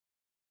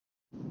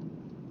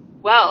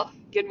Well,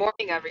 good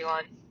morning,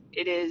 everyone.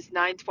 It is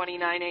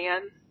 9:29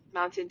 a.m.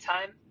 Mountain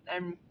Time.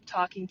 I'm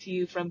talking to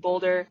you from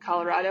Boulder,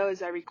 Colorado,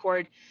 as I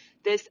record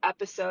this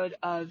episode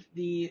of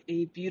the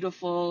A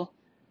Beautiful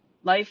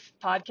Life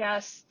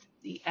podcast,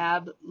 the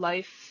Abbs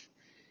Life.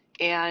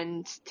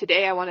 And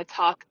today I want to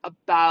talk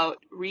about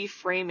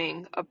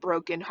reframing a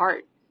broken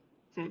heart.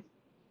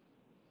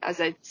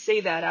 As I say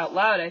that out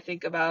loud, I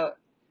think about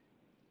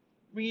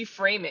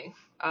reframing,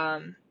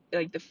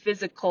 like the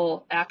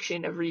physical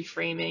action of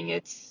reframing.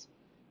 It's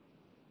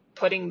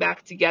putting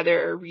back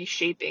together or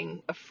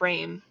reshaping a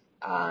frame.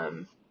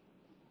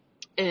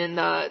 In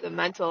the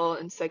mental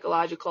and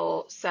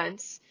psychological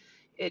sense,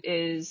 it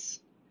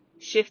is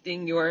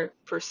shifting your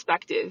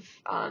perspective,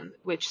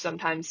 which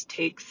sometimes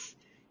takes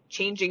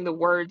changing the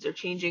words or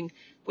changing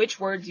which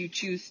words you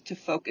choose to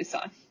focus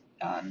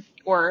on,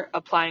 or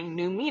applying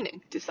new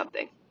meaning to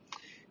something.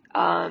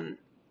 And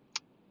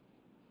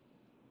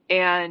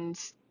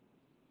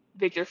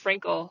Viktor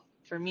Frankl,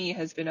 for me,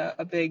 has been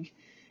a big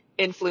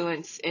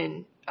influence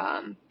in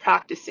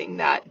practicing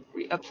that,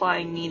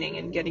 applying meaning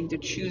and getting to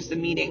choose the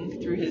meaning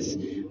through his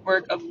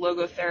work of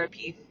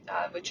logotherapy,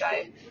 which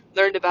I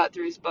learned about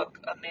through his book,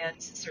 A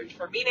Man's Search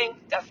for Meaning.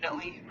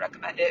 Definitely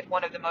recommend it.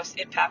 One of the most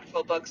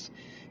impactful books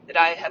that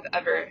I have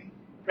ever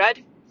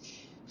read.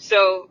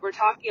 So we're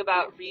talking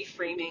about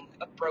reframing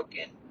a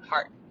broken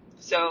heart.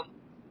 So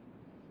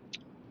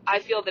I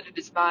feel that it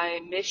is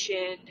my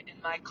mission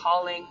and my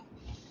calling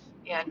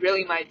and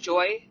really my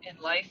joy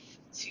in life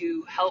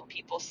to help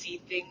people see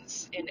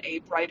things in a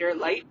brighter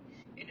light,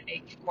 in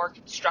a more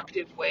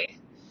constructive way.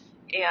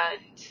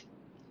 And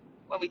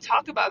when we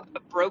talk about a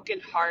broken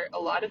heart, a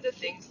lot of the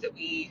things that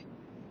we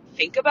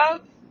think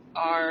about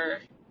are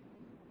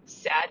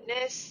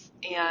sadness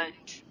and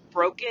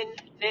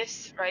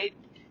brokenness, right?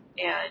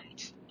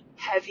 And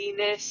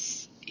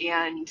heaviness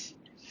and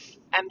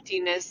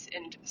emptiness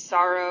and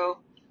sorrow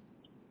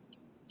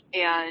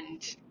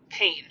and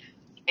pain.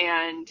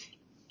 And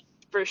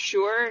for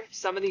sure,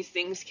 some of these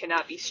things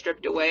cannot be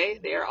stripped away.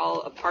 They are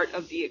all a part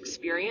of the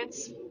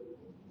experience.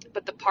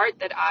 But the part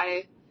that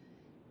I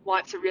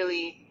want to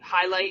really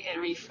highlight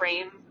and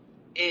reframe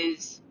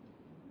is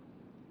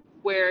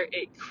where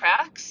it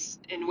cracks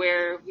and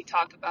where we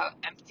talk about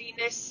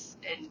emptiness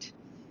and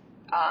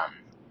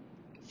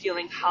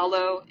feeling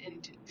hollow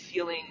and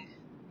feeling,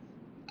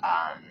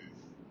 I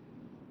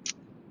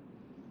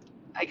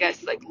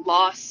guess, like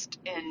lost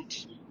and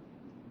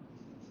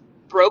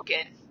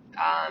broken.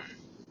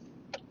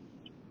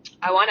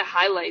 I want to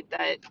highlight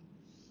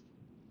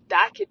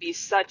that could be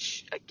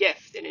such a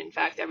gift. And in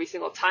fact, every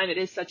single time it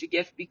is such a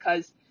gift,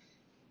 because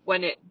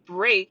when it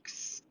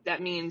breaks, that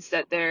means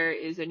that there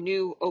is a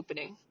new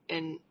opening.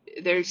 And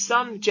there's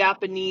some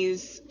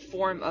Japanese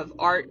form of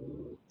art,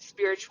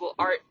 spiritual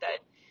art, that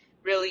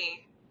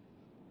really,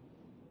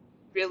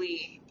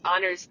 really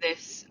honors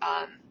this.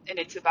 And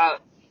it's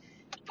about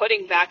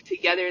putting back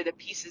together the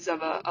pieces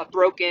of a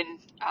broken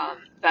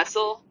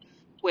vessel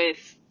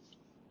with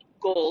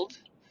gold,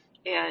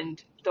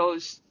 and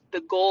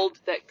the gold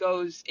that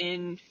goes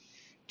in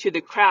to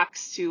the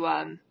cracks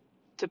to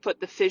put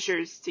the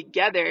fissures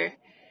together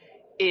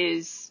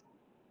is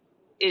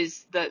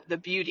the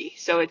beauty.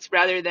 So it's,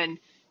 rather than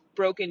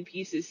broken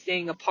pieces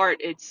staying apart,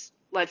 it's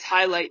let's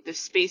highlight the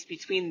space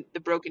between the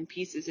broken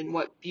pieces and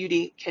what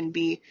beauty can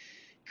be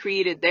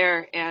created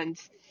there. And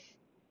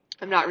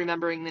I'm not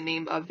remembering the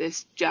name of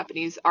this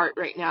Japanese art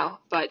right now,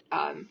 but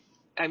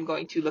I'm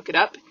going to look it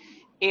up.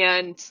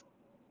 And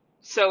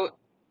so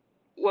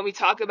when we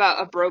talk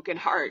about a broken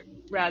heart,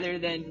 rather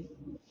than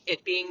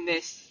it being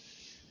this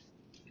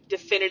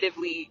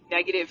definitively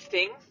negative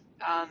thing,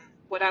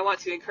 what I want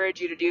to encourage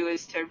you to do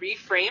is to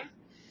reframe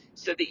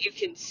so that you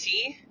can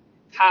see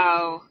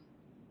how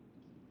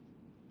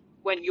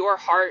when your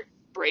heart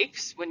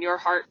breaks, when your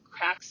heart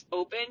cracks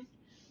open,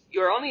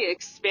 you're only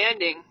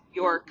expanding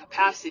your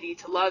capacity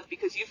to love,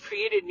 because you've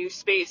created new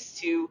space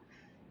to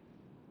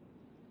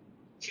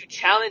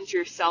challenge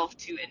yourself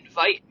to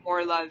invite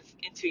more love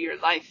into your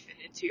life and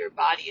into your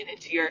body and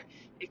into your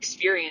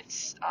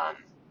experience.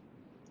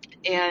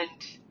 And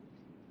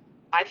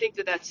I think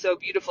that that's so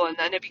beautiful. And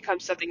then it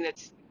becomes something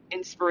that's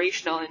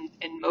inspirational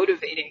and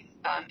motivating,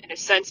 in a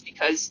sense,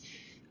 because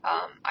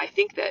I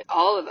think that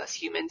all of us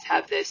humans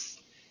have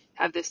this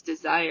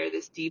desire,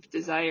 this deep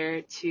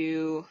desire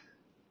to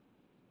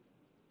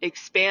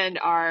expand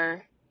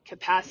our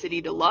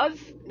capacity to love,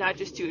 not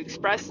just to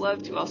express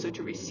love, to also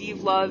to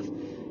receive love,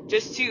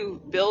 just to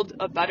build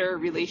a better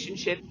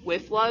relationship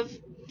with love.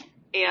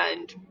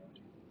 And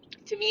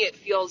to me, it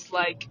feels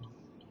like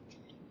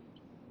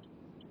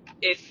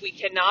if we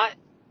cannot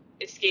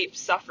escape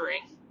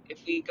suffering,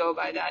 if we go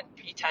by that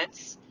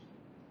pretense,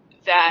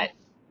 that,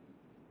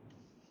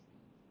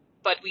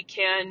 but we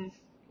can,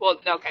 well,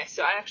 okay,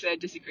 so I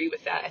disagree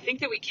with that. I think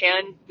that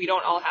we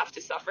don't all have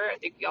to suffer. I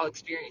think we all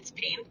experience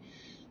pain.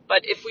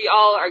 But if we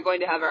all are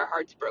going to have our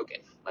hearts broken,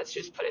 let's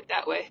just put it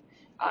that way,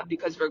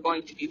 because we're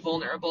going to be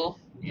vulnerable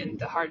and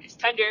the heart is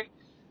tender.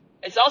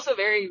 It's also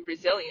very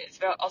resilient. It's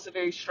also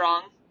very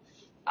strong.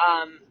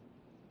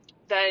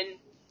 Then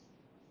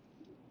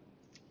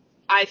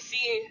I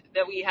see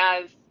that we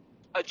have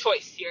a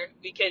choice here.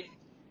 We can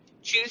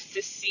choose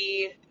to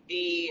see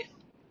the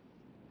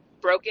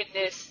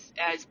brokenness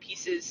as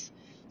pieces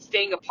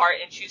staying apart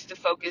and choose to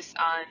focus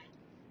on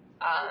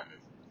um,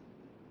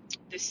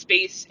 the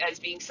space as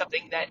being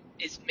something that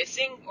is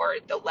missing or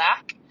the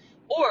lack,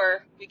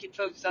 or we can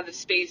focus on the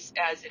space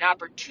as an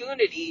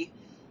opportunity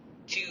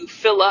to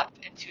fill up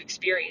and to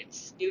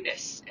experience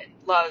newness and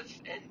love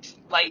and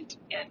light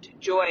and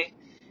joy,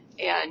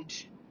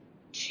 and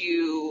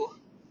to,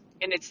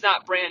 and it's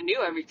not brand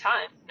new every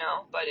time,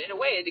 no, but in a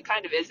way it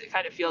kind of is. It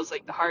kind of feels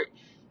like the heart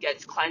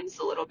gets cleansed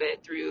a little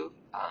bit through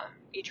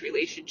each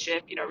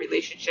relationship,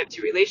 relationship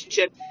to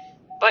relationship.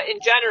 But in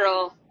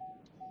general,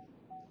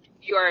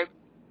 you are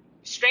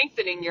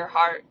strengthening your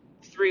heart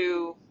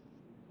through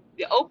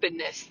the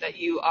openness that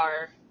you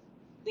are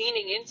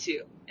leaning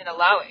into and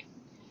allowing.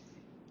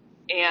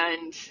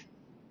 And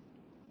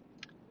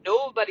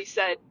nobody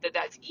said that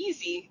that's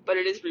easy, but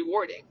it is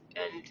rewarding.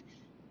 And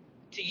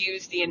to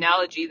use the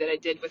analogy that I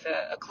did with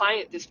a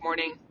client this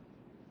morning,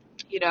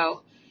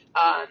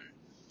 um,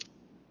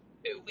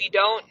 we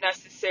don't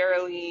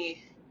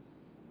necessarily,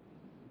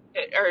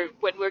 or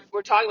when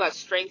we're talking about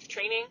strength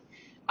training,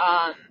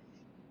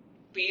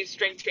 we use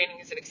strength training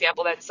as an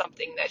example. That's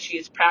something that she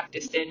has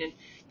practiced in, and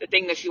the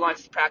thing that she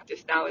wants to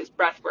practice now is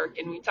breath work.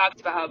 And we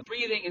talked about how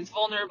breathing is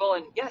vulnerable,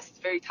 and yes, it's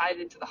very tied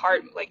into the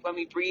heart. Like when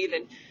we breathe,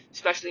 and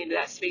especially into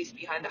that space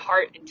behind the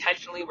heart,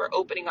 intentionally, we're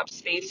opening up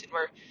space and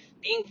we're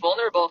being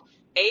vulnerable,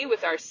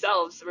 with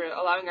ourselves. We're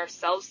allowing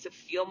ourselves to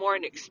feel more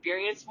and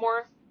experience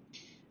more.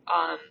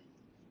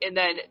 And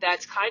then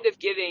that's kind of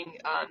giving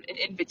an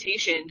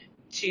invitation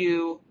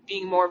to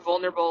being more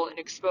vulnerable and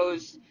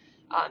exposed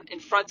in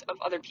front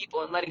of other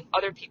people, and letting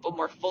other people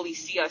more fully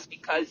see us,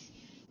 because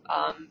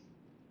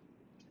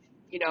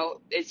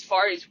as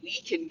far as we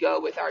can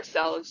go with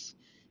ourselves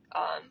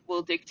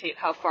will dictate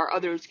how far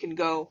others can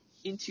go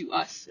into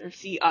us or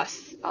see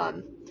us.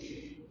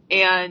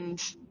 And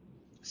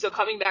so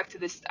coming back to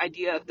this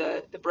idea of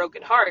the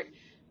broken heart,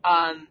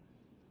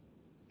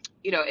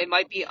 it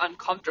might be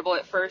uncomfortable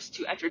at first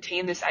to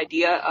entertain this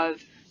idea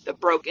of the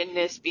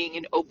brokenness being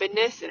an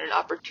openness and an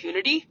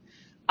opportunity.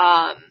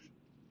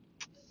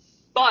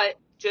 But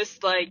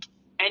just like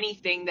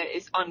anything that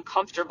is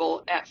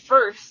uncomfortable at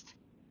first,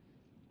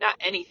 not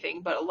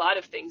anything, but a lot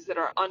of things that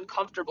are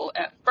uncomfortable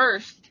at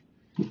first,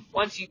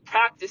 once you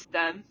practice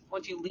them,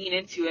 once you lean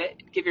into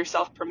it, give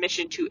yourself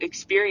permission to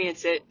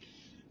experience it,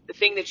 the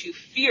thing that you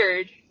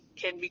feared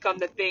can become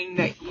the thing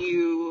that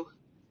you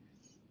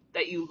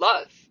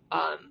love,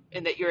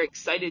 and that you're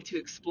excited to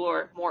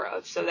explore more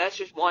of. So that's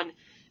just one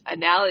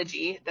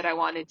analogy that I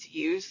wanted to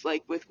use.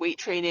 Like with weight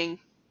training,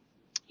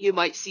 you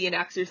might see an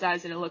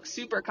exercise and it looks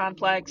super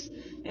complex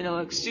and it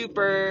looks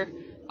super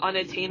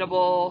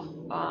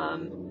unattainable,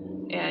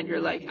 and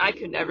you're like, I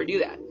could never do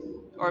that.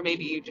 Or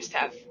maybe you just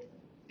have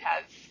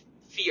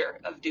fear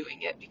of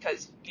doing it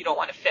because you don't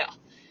want to fail.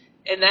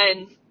 And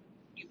then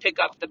you pick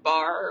up the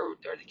bar or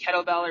the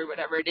kettlebell or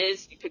whatever it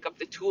is, you pick up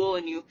the tool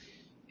and you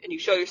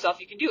show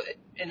yourself you can do it.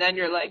 And then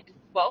you're like,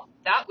 well,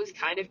 that was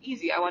kind of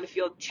easy. I want to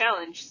feel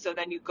challenged. So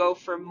then you go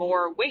for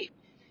more weight.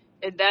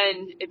 And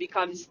then it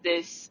becomes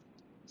this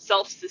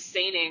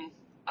self-sustaining,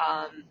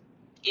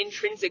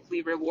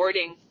 intrinsically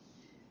rewarding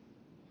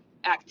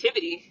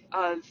activity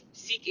of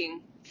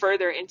seeking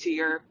further into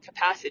your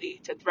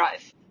capacity to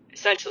thrive,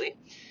 essentially.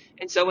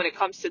 And so when it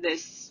comes to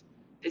this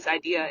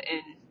idea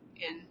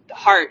in the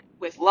heart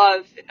with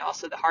love, and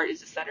also the heart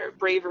is the center of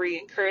bravery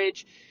and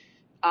courage,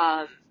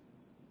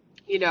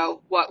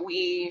 what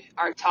we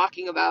are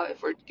talking about,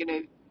 if we're going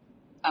to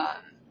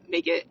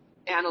make it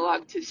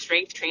analog to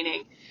strength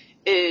training,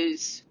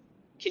 is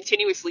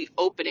continuously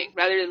opening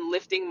rather than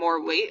lifting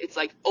more weight. It's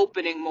like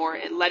opening more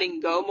and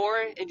letting go more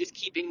and just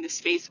keeping the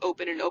space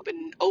open and open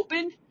and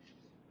open.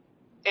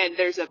 And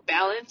there's a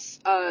balance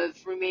of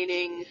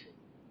remaining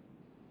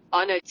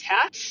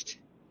unattached,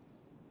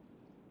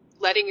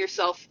 letting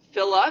yourself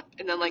fill up,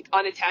 and then like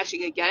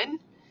unattaching again,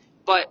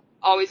 but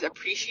always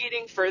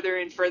appreciating further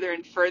and further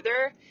and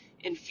further,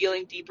 and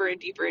feeling deeper and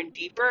deeper and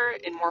deeper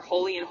and more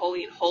holy and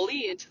holy and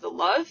holy into the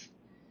love.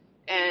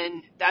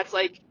 And that's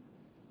like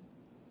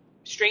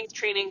strength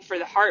training for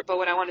the heart. But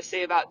what I want to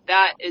say about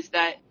that is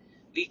that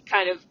we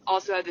kind of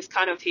also have this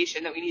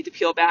connotation that we need to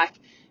peel back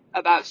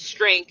about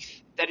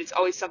strength, that it's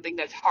always something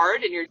that's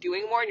hard and you're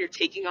doing more and you're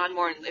taking on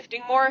more and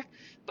lifting more.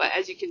 But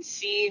as you can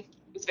see,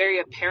 it's very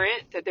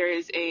apparent that there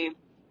is a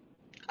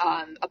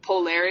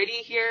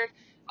polarity here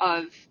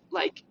of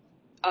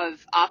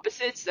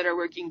opposites that are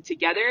working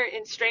together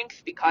in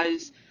strength,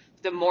 because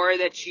the more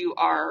that you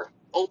are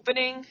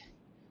opening,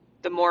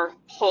 the more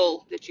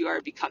whole that you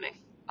are becoming.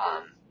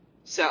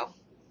 So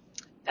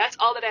that's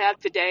all that I have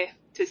today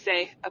to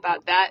say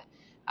about that.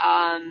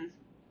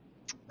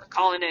 We're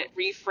calling it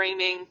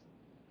Reframing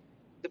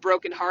the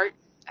Broken Heart.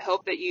 I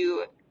hope that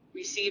you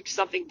received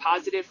something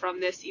positive from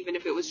this, even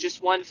if it was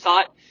just one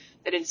thought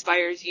that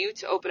inspires you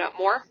to open up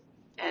more.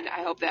 And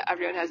I hope that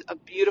everyone has a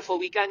beautiful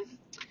weekend.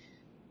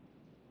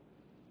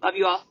 Love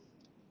you all.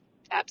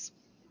 Abbs.